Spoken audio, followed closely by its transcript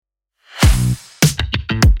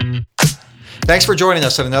Thanks for joining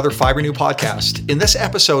us on another FiberNew podcast. In this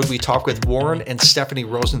episode, we talk with Warren and Stephanie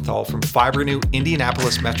Rosenthal from FiberNew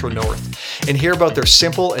Indianapolis Metro North and hear about their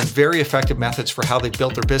simple and very effective methods for how they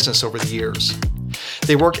built their business over the years.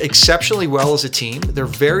 They work exceptionally well as a team, they're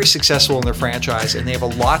very successful in their franchise, and they have a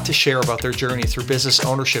lot to share about their journey through business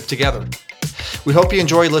ownership together. We hope you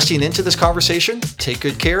enjoy listening into this conversation. Take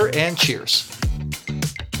good care and cheers.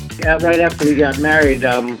 Yeah, right after we got married,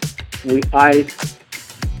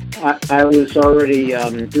 I was already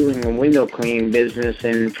doing a window cleaning business,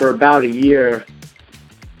 and for about a year,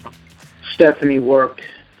 Stephanie worked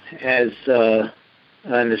as an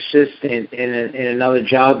assistant in another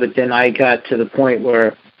job, but then I got to the point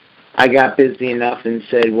where I got busy enough and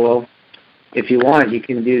said, well, if you want, you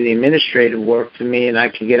can do the administrative work for me, and I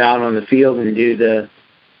can get out on the field and do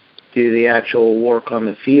the actual work on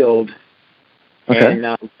the field. Okay.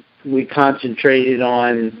 And we concentrated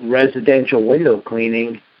on residential window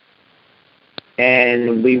cleaning,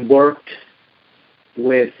 and we worked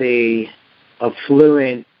with a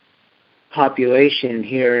affluent population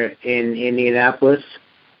here in Indianapolis.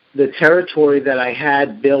 The territory that I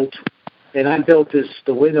had built, and I built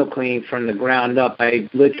the window cleaning from the ground up. I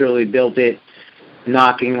literally built it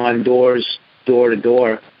knocking on doors, door to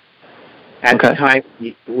door. At the time,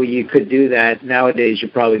 you could do that. Nowadays, you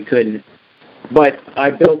probably couldn't. But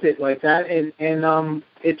I built it like that, and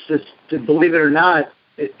it's just, believe it or not,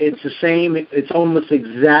 it's the same. It's almost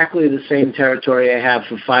exactly the same territory I have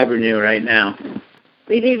for FiberNew right now.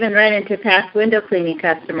 We've even run into past window cleaning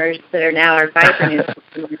customers that are now our FiberNew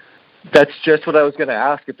customers. That's just what I was going to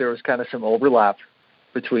ask, if there was kind of some overlap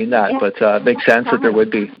between that, but it makes sense that there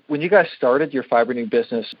would be. When you guys started your FiberNew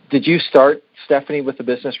business, did you start, Stephanie, with the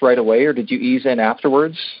business right away, or did you ease in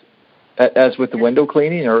afterwards, as with the window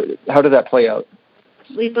cleaning, or how did that play out?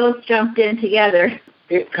 We both jumped in together.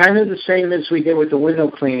 It's kind of the same as we did with the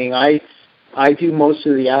window cleaning. I do most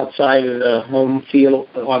of the outside of the home field,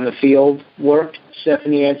 on the field work.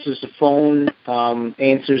 Stephanie answers the phone,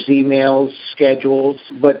 answers emails, schedules.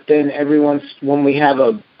 But then when we have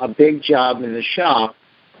a big job in the shop,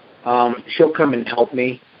 she'll come and help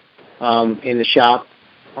me in the shop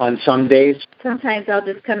on some days. Sometimes I'll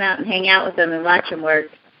just come out and hang out with them and watch them work.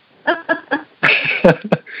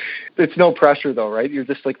 It's no pressure, though, right? You're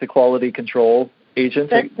just like the quality control agent,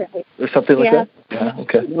 That's right. Or something like that? Yeah,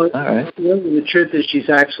 okay. Well, all right. The truth is she's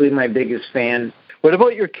actually my biggest fan. What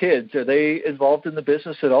about your kids? Are they involved in the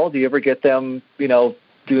business at all? Do you ever get them,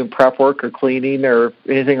 doing prep work or cleaning or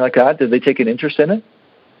anything like that? Do they take an interest in it?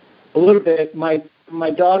 A little bit. My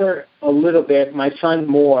daughter, a little bit. My son,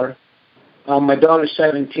 more. My daughter's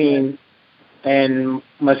 17, and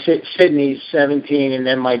my Sydney's 17, and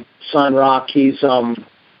then my son, Rock, he's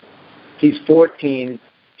 14.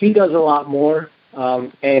 He does a lot more,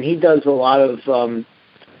 and he does a lot of,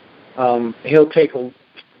 he'll take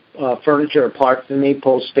furniture apart for me,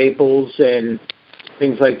 pull staples and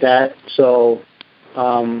things like that. So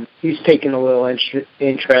he's taking a little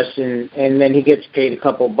interest, and then he gets paid a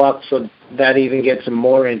couple bucks, so that even gets him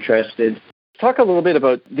more interested. Talk a little bit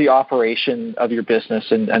about the operation of your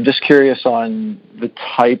business, and I'm just curious on the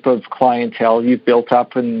type of clientele you've built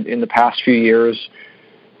up in the past few years.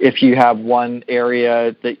 If you have one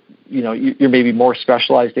area that you're maybe more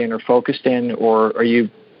specialized in or focused in, or are you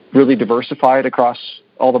really diversified across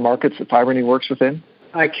all the markets that FiberNew works within?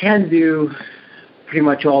 I can do pretty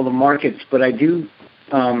much all the markets, but I do.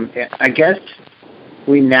 I guess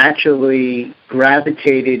we naturally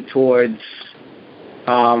gravitated towards,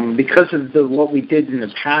 because of what we did in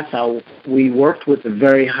the past, how we worked with a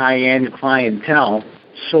very high-end clientele,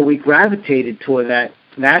 so we gravitated toward that.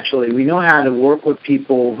 Naturally, we know how to work with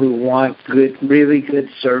people who want really good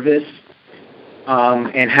service,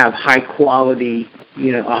 and have high quality,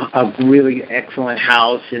 a really excellent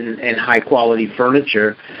house and high quality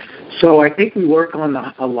furniture. So I think we work on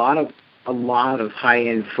a lot of high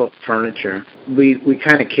end furniture. We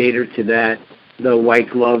kind of cater to that, the white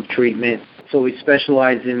glove treatment. So we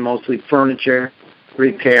specialize in mostly furniture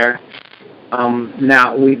repair.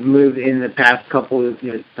 Now we've moved in the past probably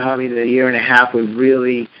the year and a half, we've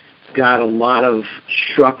really got a lot of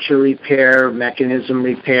structure repair, mechanism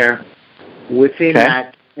repair within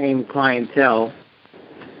that same clientele.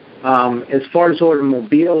 As far as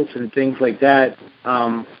automobiles and things like that,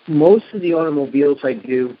 most of the automobiles I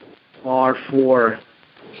do are for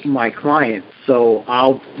my clients. So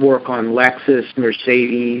I'll work on Lexus,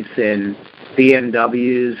 Mercedes, and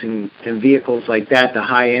BMWs and vehicles like that, the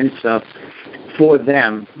high-end stuff, for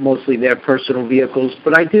them, mostly their personal vehicles.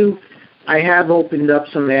 But I have opened up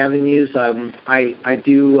some avenues. I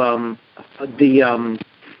do the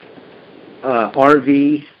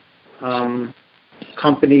RV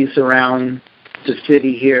companies around the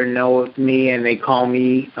city here know of me, and they call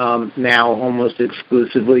me now almost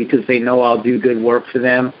exclusively because they know I'll do good work for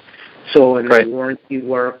them. So in the warranty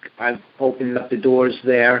work, I've opened up the doors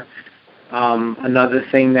there. Another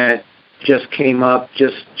thing that just came up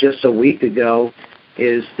just a week ago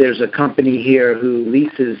is there's a company here who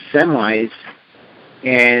leases semis,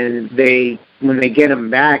 and when they get them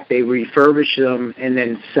back, they refurbish them and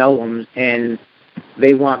then sell them, and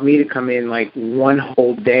they want me to come in like one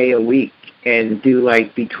whole day a week and do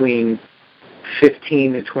like between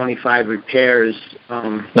 15 to 25 repairs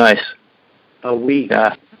nice a week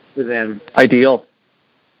for them. Ideal.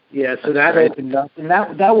 Yeah, so that opened up, and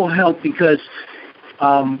that will help because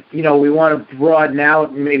we want to broaden out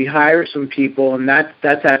and maybe hire some people, and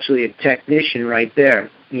that's actually a technician right there,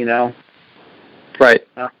 Right.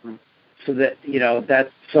 So that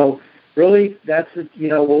really that's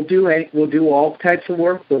we'll do all types of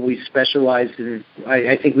work, but we specialize in.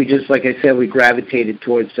 I think we just, like I said, we gravitated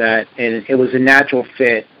towards that, and it was a natural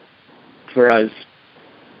fit for us.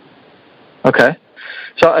 Okay.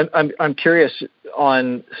 So I'm curious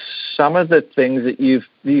on some of the things that you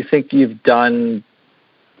think you've done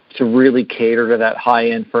to really cater to that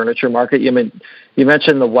high-end furniture market. You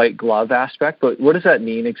mentioned the white glove aspect, but what does that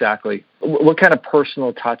mean exactly? What kind of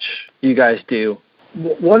personal touch you guys do?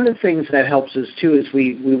 One of the things that helps us too is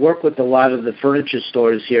we work with a lot of the furniture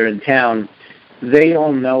stores here in town. They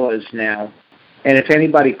all know us now, and if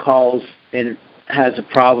anybody calls and has a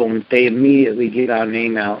problem, they immediately get our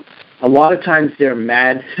name out. A lot of times they're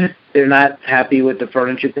mad. They're not happy with the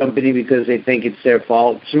furniture company because they think it's their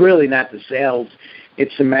fault. It's really not the sales.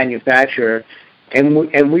 It's the manufacturer. And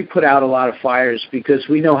we put out a lot of fires because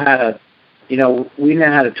we know how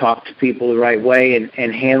to talk to people the right way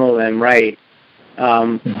and handle them right.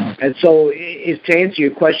 And so to answer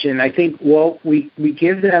your question, I think, we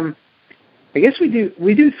give them, I guess we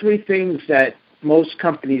do three things that most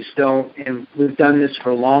companies don't, and we've done this for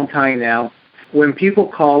a long time now. When people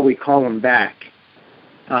call, we call them back.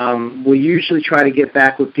 We usually try to get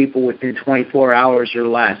back with people within 24 hours or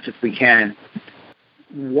less if we can.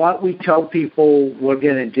 What we tell people we're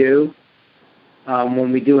going to do,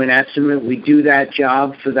 when we do an estimate, we do that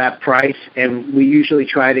job for that price, and we usually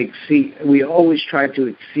we always try to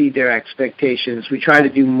exceed their expectations. We try to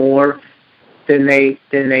do more than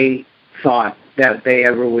they thought that they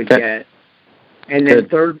ever would get. And then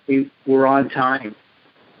thirdly, we're on time.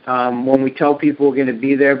 When we tell people we're going to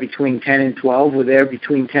be there between 10 and 12, we're there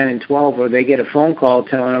between 10 and 12, or they get a phone call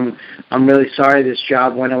telling them, I'm really sorry this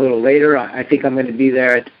job went a little later. I think I'm going to be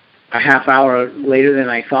there a half hour later than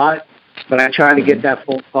I thought. But I try to get that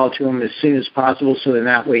phone call to them as soon as possible so they're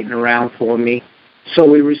not waiting around for me. So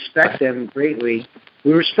we respect them greatly.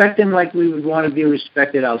 We respect them like we would want to be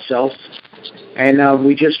respected ourselves. And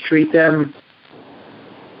we just treat them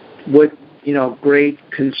with, great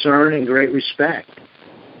concern and great respect.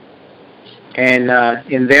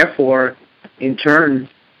 And therefore, in turn,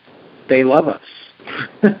 they love us.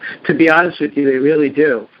 To be honest with you, they really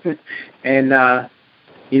do. And,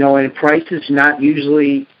 and price is not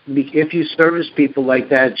usually, if you service people like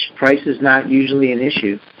that, price is not usually an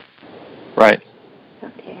issue. Right.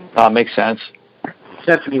 Okay. Makes sense.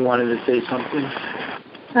 Stephanie wanted to say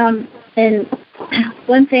something. And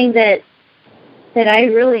one thing that I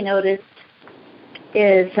really noticed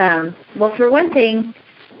is, for one thing,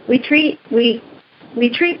 we treat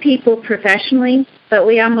people professionally, but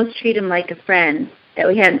we almost treat them like a friend that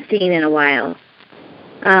we hadn't seen in a while.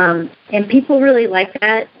 And people really like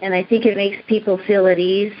that, and I think it makes people feel at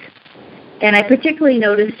ease. And I particularly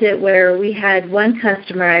noticed it where we had one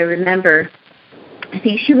customer, I remember, I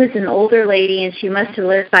think she was an older lady, and she must have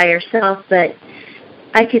lived by herself, but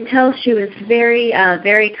I could tell she was very,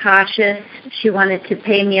 very cautious. She wanted to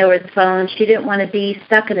pay me over the phone. She didn't want to be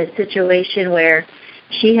stuck in a situation where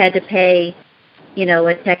she had to pay,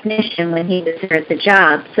 a technician when he was there at the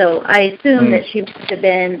job. So I assume that she must have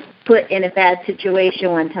been put in a bad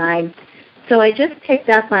situation one time. So I just picked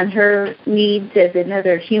up on her needs as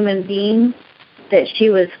another human being, that she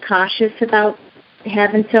was cautious about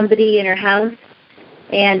having somebody in her house.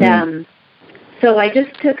 And so I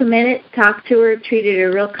just took a minute, talked to her, treated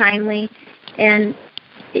her real kindly, and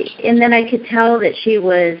then I could tell that she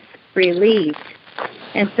was relieved.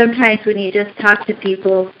 And sometimes when you just talk to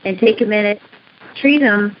people and take a minute, treat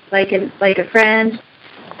them like a friend,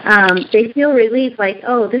 they feel relieved, like,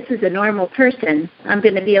 oh, this is a normal person. I'm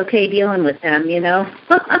going to be okay dealing with them,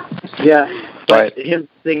 Yeah. But here's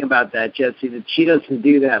the thing about that, Jesse, that she doesn't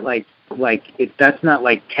do that that's not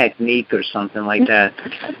like technique or something like that.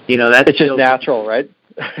 That's it's just natural, right?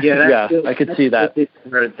 Yeah, I could see that.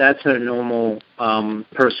 That's her normal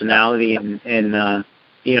personality, and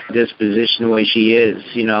disposition the way she is.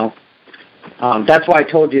 That's why I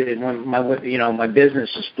told you that when my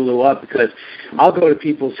business just blew up, because I'll go to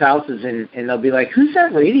people's houses and they'll be like, "Who's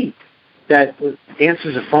that lady that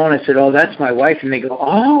answers the phone?" I said, "Oh, that's my wife." And they go,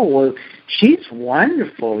 "Oh, well, she's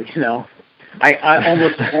wonderful." I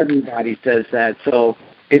almost everybody says that. So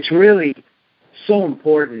it's really so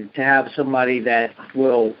important to have somebody that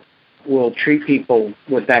will treat people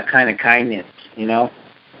with that kind of kindness.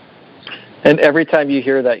 And every time you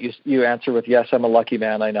hear that, you answer with, "Yes, I'm a lucky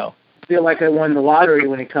man, I know." Feel like I won the lottery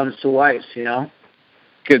when it comes to wives,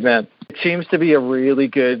 Good man. It seems to be a really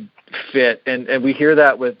good fit, and we hear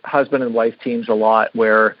that with husband and wife teams a lot,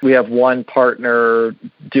 where we have one partner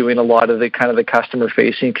doing a lot of the kind of the customer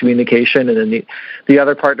facing communication, and then the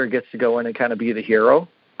other partner gets to go in and kind of be the hero.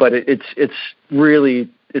 But it's really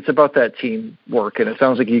about that teamwork, and it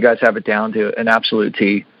sounds like you guys have it down to an absolute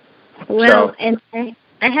T. Well, and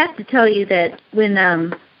I have to tell you that when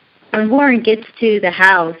Warren gets to the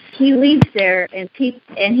house, he leaves there, and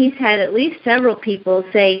he's had at least several people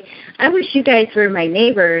say, "I wish you guys were my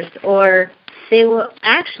neighbors," or they will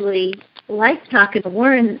actually like talking to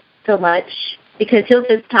Warren so much because he'll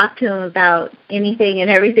just talk to them about anything and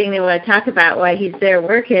everything they want to talk about while he's there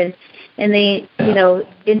working, and they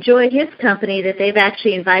enjoy his company. That they've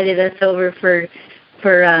actually invited us over for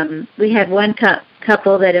we had one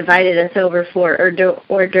couple that invited us over for hors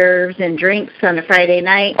d'oeuvres and drinks on a Friday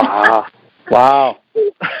night. Wow.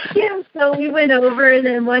 Yeah, so we went over, and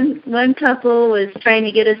then one couple was trying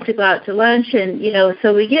to get us to go out to lunch, and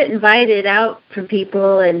so we get invited out from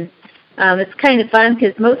people, and it's kind of fun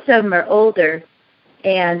because most of them are older,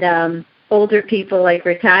 and older people like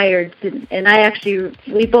retired, and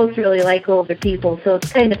we both really like older people, so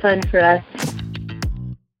it's kind of fun for us.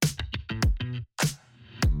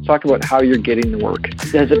 Talk about how you're getting the work.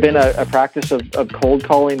 Has it been a practice of cold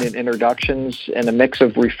calling and introductions and a mix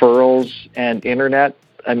of referrals and internet?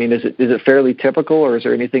 I mean, is it fairly typical, or is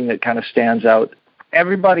there anything that kind of stands out?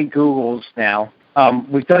 Everybody Googles now.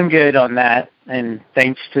 We've done good on that, and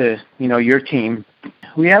thanks to your team.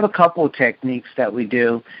 We have a couple of techniques that we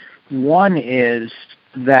do. One is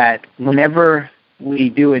that whenever we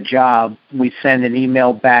do a job, we send an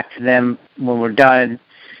email back to them when we're done,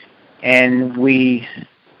 and we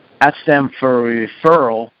ask them for a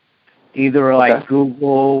referral, either like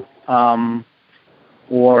Google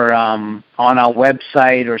or on our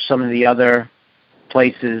website or some of the other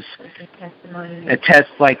places. A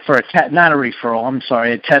testimony.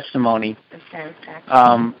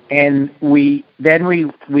 And we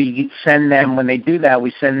send them, when they do that,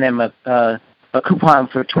 we send them a coupon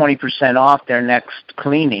for 20% off their next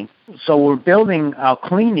cleaning. So we're building our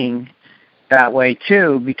cleaning that way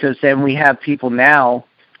too, because then we have people now.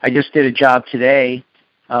 I just did a job today,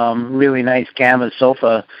 really nice Gamma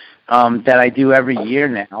sofa that I do every year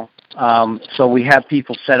now. So we have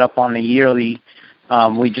people set up on a yearly.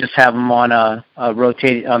 We just have them on a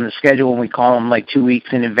rotated on the schedule, and we call them like 2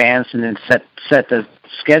 weeks in advance, and then set the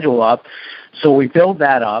schedule up. So we build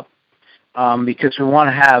that up because we want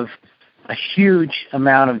to have a huge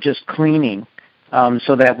amount of just cleaning,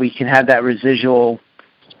 so that we can have that residual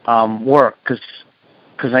work. Because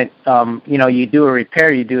you do a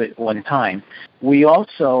repair, you do it one time. We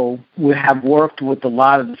have worked with a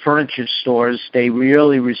lot of the furniture stores. They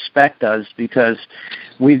really respect us because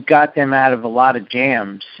we've got them out of a lot of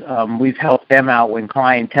jams. We've helped them out when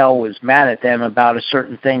clientele was mad at them about a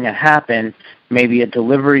certain thing that happened, maybe a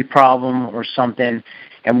delivery problem or something,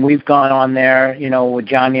 and we've gone on there, with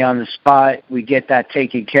Johnny on the spot. We get that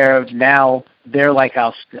taken care of. Now they're like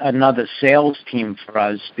another sales team for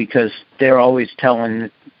us because they're always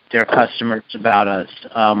telling their customers about us.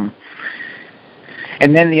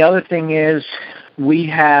 And then the other thing is we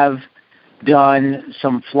have done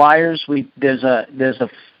some flyers. There's a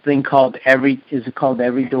thing called Every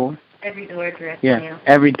Door? Every Door Direct Mail.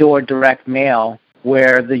 Every Door Direct Mail,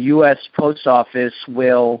 where the U.S. Post Office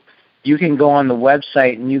you can go on the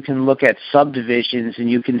website and you can look at subdivisions and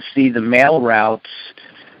you can see the mail routes,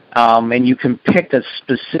 and you can pick a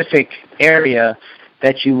specific area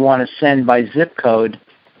that you want to send by zip code.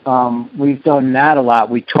 We've done that a lot.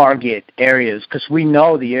 We target areas because we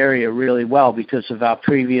know the area really well because of our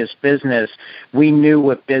previous business. We knew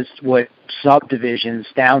what subdivisions,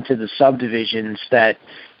 down to the subdivisions, that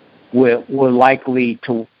were likely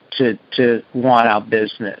to want our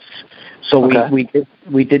business. So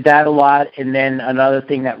we did that a lot. And then another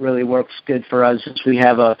thing that really works good for us is we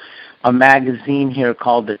have a magazine here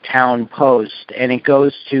called the Town Post, and it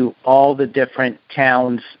goes to all the different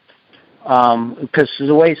towns. Because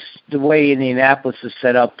the way Indianapolis is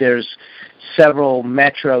set up, there's several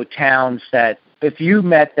metro towns that if you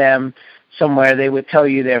met them, somewhere, they would tell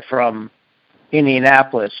you they're from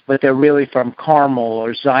Indianapolis, but they're really from Carmel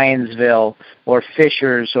or Zionsville or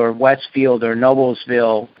Fishers or Westfield or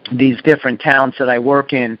Noblesville, these different towns that I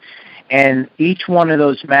work in. And each one of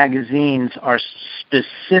those magazines are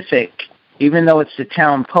specific. Even though it's the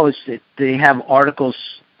Town Post, they have articles,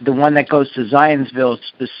 the one that goes to Zionsville is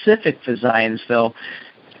specific for Zionsville,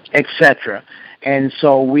 etc. And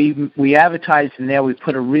so we advertise in there. We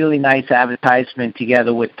put a really nice advertisement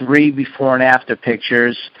together with 3 before and after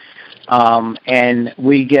pictures, and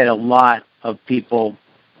we get a lot of people.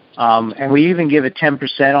 And we even give a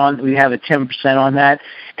 10% on. We have a 10% on that.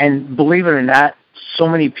 And believe it or not, so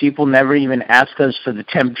many people never even ask us for the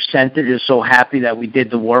 10%. They're just so happy that we did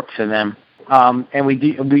the work for them. And we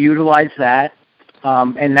utilize that.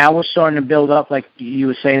 And now we're starting to build up, like you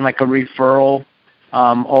were saying, like a referral.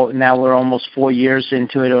 Now we're almost 4 years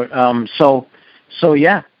into it. So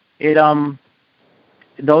yeah,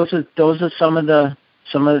 those are some of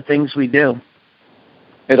the things we do.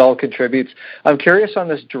 It all contributes. I'm curious on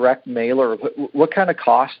this direct mailer. What kind of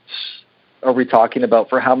costs are we talking about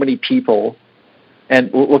for how many people, and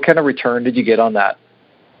what kind of return did you get on that?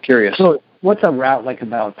 Curious. So what's a route like?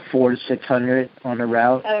 About 400 to 600 on a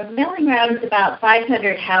route? A mailing route is about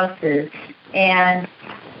 500 houses, and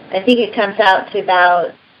I think it comes out to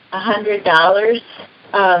about $100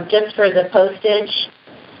 just for the postage.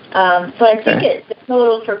 So I think the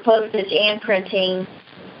total for postage and printing,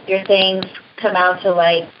 your things come out to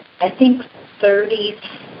like, I think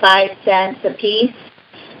 35 cents a piece.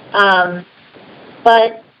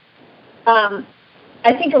 But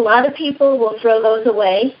I think a lot of people will throw those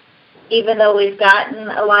away, even though we've gotten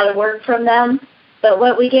a lot of work from them. But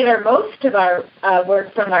what we get most of our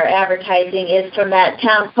work from our advertising is from that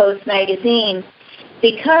Town Post magazine,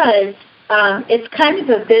 because it's kind of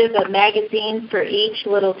a bit of a magazine for each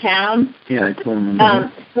little town. Yeah, I totally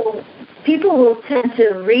remember. So people will tend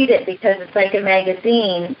to read it because it's like a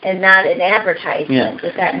magazine and not an advertisement,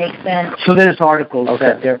 if that makes sense. So there's articles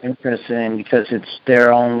that they're interested in because it's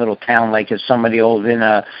their own little town. Like if somebody holds in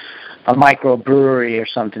a microbrewery or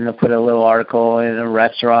something, they'll put a little article in a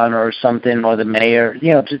restaurant or something, or the mayor,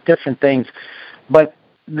 just different things. But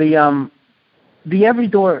the Every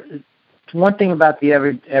Door, one thing about the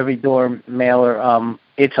Every Door mailer,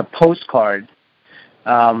 it's a postcard,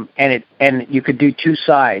 and you could do 2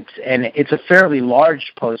 sides, and it's a fairly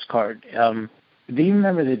large postcard. Do you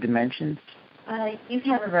remember the dimensions? You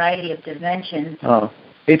have a variety of dimensions. Oh,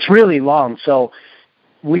 it's really long, so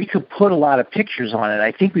we could put a lot of pictures on it.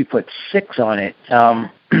 I think we put 6 on it.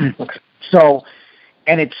 So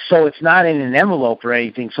it's not in an envelope or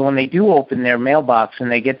anything. So when they do open their mailbox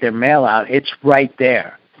and they get their mail out, it's right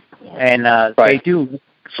there. Yeah. And they do.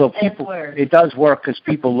 So it does work because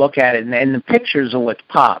people look at it, and the pictures are what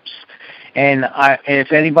pops. And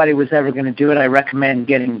if anybody was ever going to do it, I recommend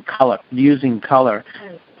using color.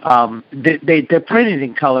 They're printed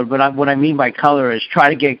in color, but what I mean by color is try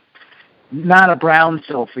to get not a brown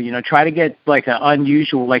sulfur, try to get like an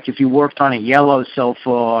unusual, like if you worked on a yellow sulfur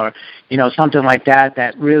or, something like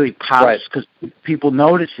that really pops because people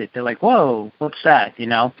notice it. They're like, whoa, what's that,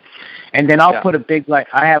 And then I'll put a big,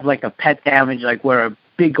 I have like a pet damage, like where a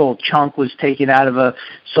big old chunk was taken out of a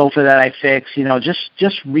sulfur that I fixed,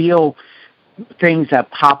 just real things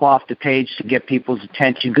that pop off the page to get people's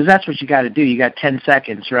attention, because that's what you got to do. You got 10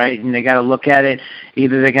 seconds, right? And they got to look at it.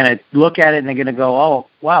 Either they're going to look at it and they're going to go, oh,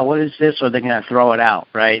 wow, what is this? Or they're going to throw it out,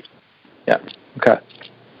 right? Yeah. Okay.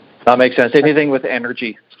 That makes sense. Anything with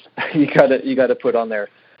energy, you got to put on there.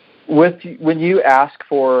 When you ask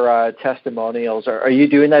for testimonials, are you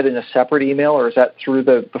doing that in a separate email, or is that through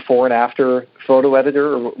the before and after photo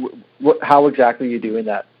editor? Or how exactly are you doing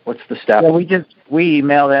that? What's the step? Well, we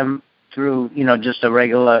email them through, just a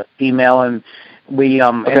regular email, and we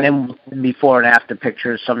and then before and after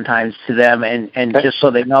pictures sometimes to them, and just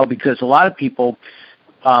so they know, because a lot of people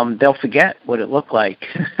they'll forget what it looked like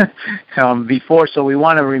before, so we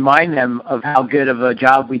want to remind them of how good of a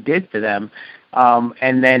job we did for them,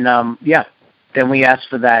 and then then we ask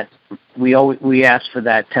for that. We ask for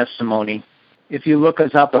that testimony. If you look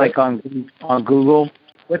us up like on Google,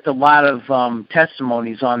 with a lot of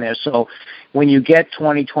testimonies on there. So when you get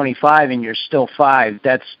 2025 and you're still 5,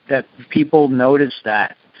 that people notice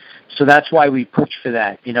that. So that's why we push for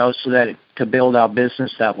that, so that to build our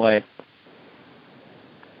business that way.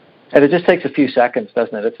 And it just takes a few seconds,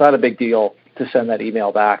 doesn't it? It's not a big deal to send that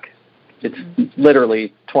email back. It's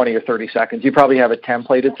literally 20 or 30 seconds. You probably have it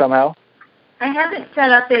templated somehow? I have it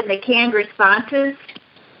set up in the canned responses.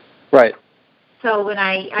 Right. So when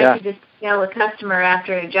I could just tell a customer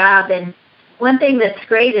after a job, and one thing that's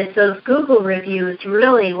great is those Google reviews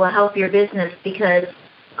really will help your business, because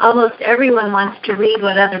almost everyone wants to read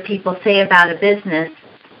what other people say about a business.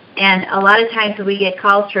 And a lot of times when we get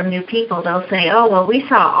calls from new people, they'll say, "Oh, well, we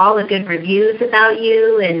saw all the good reviews about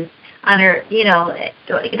you and on our,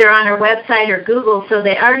 either on our website or Google," so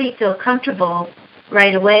they already feel comfortable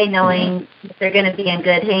right away knowing that they're going to be in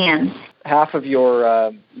good hands. Half of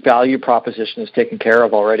your value proposition is taken care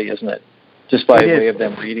of already, isn't it? Just by way of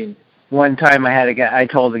them reading. One time I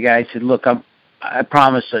told the guy, I said, "Look, I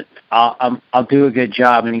promise that I'll do a good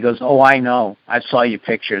job." And he goes, "Oh, I know. I saw your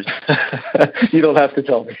pictures." You don't have to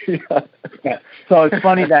tell me. Yeah. So it's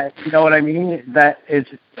funny that, you know what I mean? That is,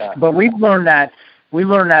 but we've learned that. We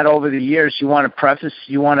learned that over the years. You want to preface,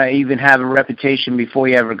 you want to even have a reputation before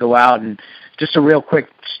you ever go out. And just a real quick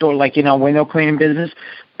story, like, window cleaning business,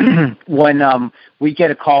 when we get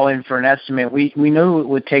a call in for an estimate, we knew it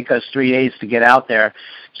would take us 3 days to get out there.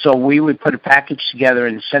 So we would put a package together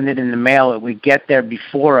and send it in the mail. It would get there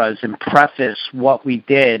before us and preface what we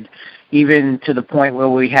did, even to the point where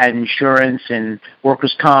we had insurance and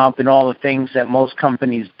workers' comp and all the things that most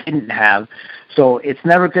companies didn't have. So it's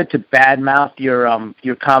never good to badmouth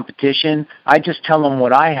your competition. I just tell them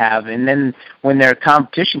what I have, and then when their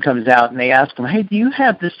competition comes out and they ask them, "Hey, do you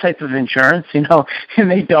have this type of insurance?" And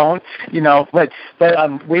they don't, But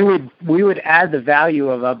we would add the value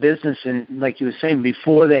of our business, and like you were saying,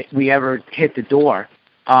 before we ever hit the door,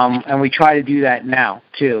 and we try to do that now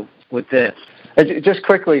too with this. Just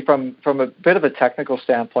quickly, from a bit of a technical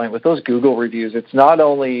standpoint, with those Google reviews, it's not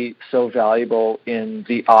only so valuable in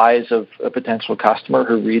the eyes of a potential customer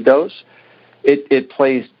who read those, it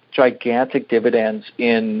plays gigantic dividends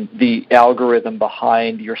in the algorithm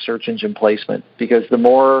behind your search engine placement, because the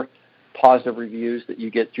more positive reviews that you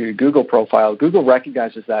get through your Google profile, Google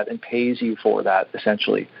recognizes that and pays you for that,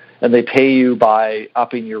 essentially. And they pay you by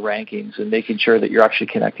upping your rankings and making sure that you're actually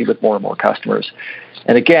connecting with more and more customers.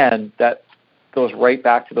 And again, that goes right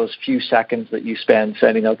back to those few seconds that you spend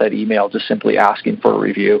sending out that email, just simply asking for a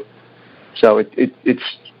review. So it's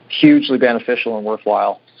hugely beneficial and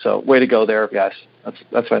worthwhile. So way to go there, guys.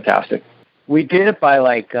 That's fantastic. We did it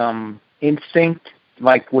by instinct,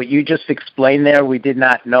 like what you just explained there. We did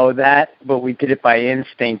not know that, but we did it by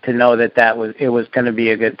instinct to know that it was going to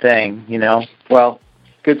be a good thing. Well,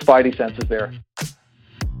 good spidey senses there.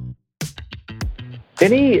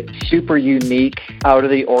 Any super unique,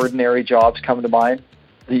 out-of-the-ordinary jobs come to mind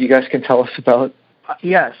that you guys can tell us about?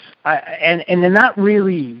 Yes, and they're not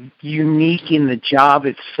really unique in the job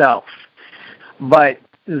itself, but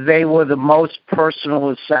they were the most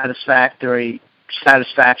personal satisfaction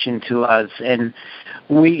to us. And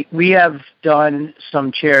we have done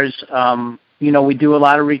some chairs. We do a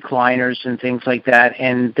lot of recliners and things like that,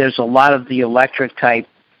 and there's a lot of the electric type.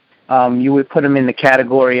 You would put them in the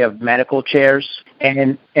category of medical chairs.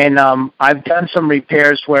 And I've done some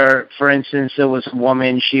repairs where, for instance, there was a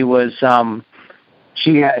woman. She was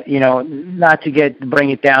she had, not to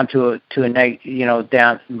bring it down bring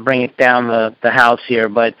it down the house here,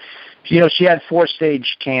 but she had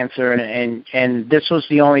 4-stage cancer, and this was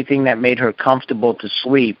the only thing that made her comfortable to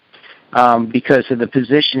sleep, because of the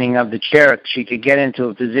positioning of the chair. She could get into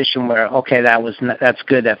a position where, okay, that's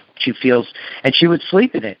good, that she feels, and she would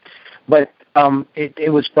sleep in it. But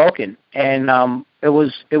it was broken, and all it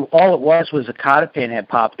was a cotter pin had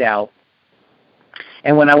popped out.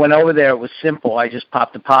 And when I went over there, it was simple. I just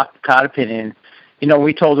popped the cotter pin in.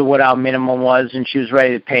 We told her what our minimum was, and she was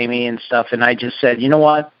ready to pay me and stuff. And I just said, you know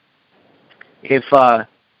what?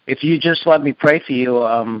 If you just let me pray for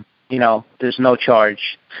you, there's no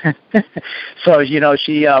charge. So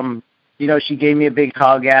she gave me a big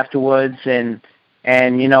hug afterwards, and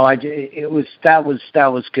that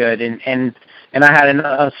was good. And I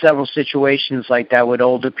had several situations like that with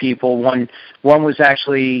older people. One was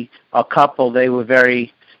actually a couple. They were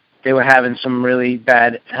having some really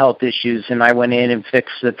bad health issues, and I went in and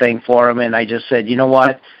fixed the thing for them. And I just said, you know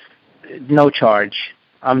what? No charge.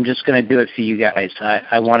 I'm just going to do it for you guys.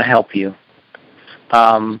 I want to help you.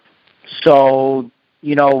 So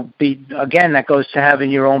again, that goes to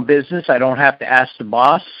having your own business. I don't have to ask the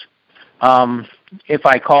boss. If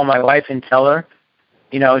I call my wife and tell her,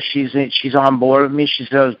 she's on board with me, she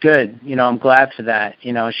says, good, I'm glad for that.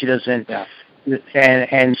 She doesn't,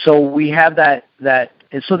 and so we have that,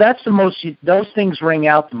 and so that's the most, those things ring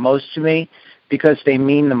out the most to me because they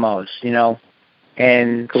mean the most,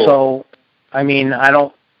 and cool. So, I mean, I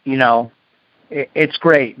don't, it's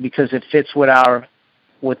great because it fits with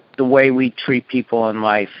the way we treat people in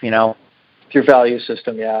life, It's your value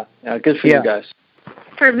system, yeah. Good for you guys.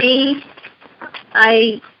 For me,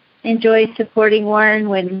 I enjoy supporting Warren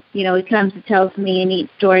when, he comes and tells me a neat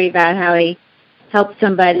story about how he helped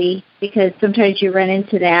somebody, because sometimes you run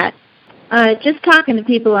into that. Just talking to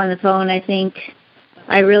people on the phone. I think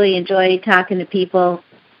I really enjoy talking to people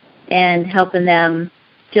and helping them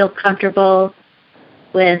feel comfortable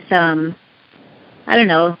with, I don't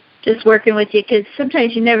know, just working with you, because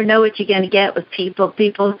sometimes you never know what you're going to get with people.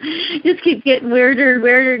 People just keep getting weirder and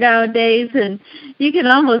weirder nowadays, and you can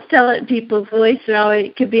almost tell it in people's voice.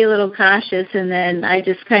 It could be a little cautious, and then I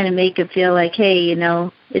just kind of make it feel like, hey, you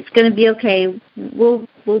know, it's going to be okay. We'll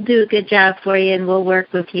do a good job for you, and we'll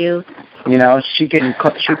work with you. You know, she can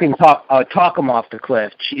talk them off the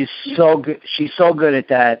cliff. She's so good. She's so good at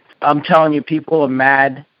that. I'm telling you, people are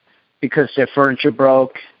mad because their furniture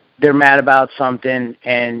broke. They're mad about something,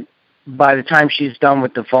 and by the time she's done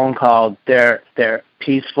with the phone call, they're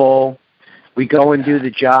peaceful. We go and do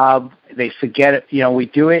the job. They forget it. You know, we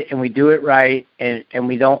do it and we do it right, and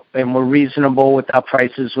we're reasonable with our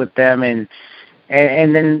prices with them, and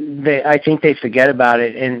then I think they forget about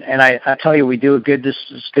it. And I tell you, we do a good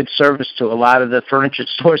service to a lot of the furniture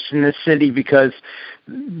stores in this city, because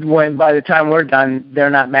by the time we're done, they're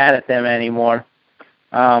not mad at them anymore.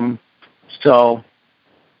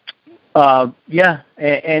 Yeah,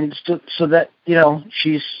 and so that, you know,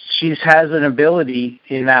 she's has an ability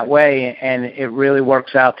in that way, and it really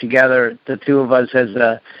works out together, the two of us as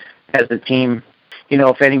a team. You know,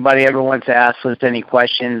 if anybody ever wants to ask us any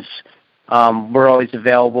questions, we're always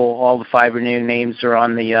available. All the Fibrenew names are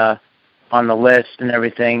on the list and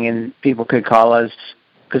everything, and people could call us,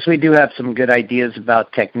 because we do have some good ideas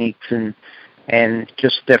about techniques and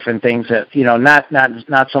just different things that, you know, not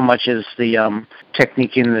so much as the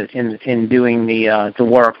technique in doing the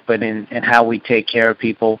work, but in how we take care of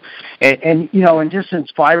people. And you know, and just since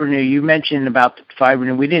Fibrenew, you mentioned about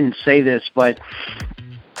Fibrenew, we didn't say this, but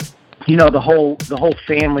you know, the whole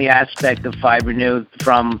family aspect of Fibrenew,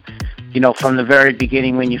 from the very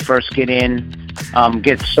beginning when you first get in,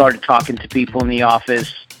 get started talking to people in the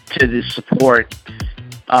office, to the support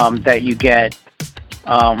that you get.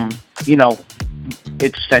 You know,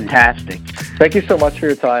 it's fantastic. Thank you so much for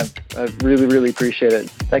your time. I really, really appreciate it.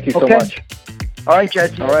 Thank you so much. All right,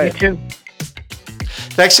 Jesse. All right. You too.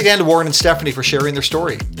 Thanks again to Warren and Stephanie for sharing their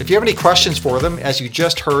story. If you have any questions for them, as you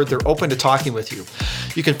just heard, they're open to talking with you.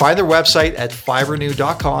 You can find their website at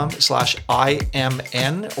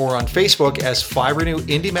fibrenew.com/IMN, or on Facebook as Fibrenew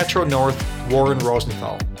Indy Metro North Warren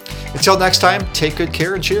Rosenthal. Until next time, take good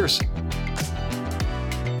care and cheers.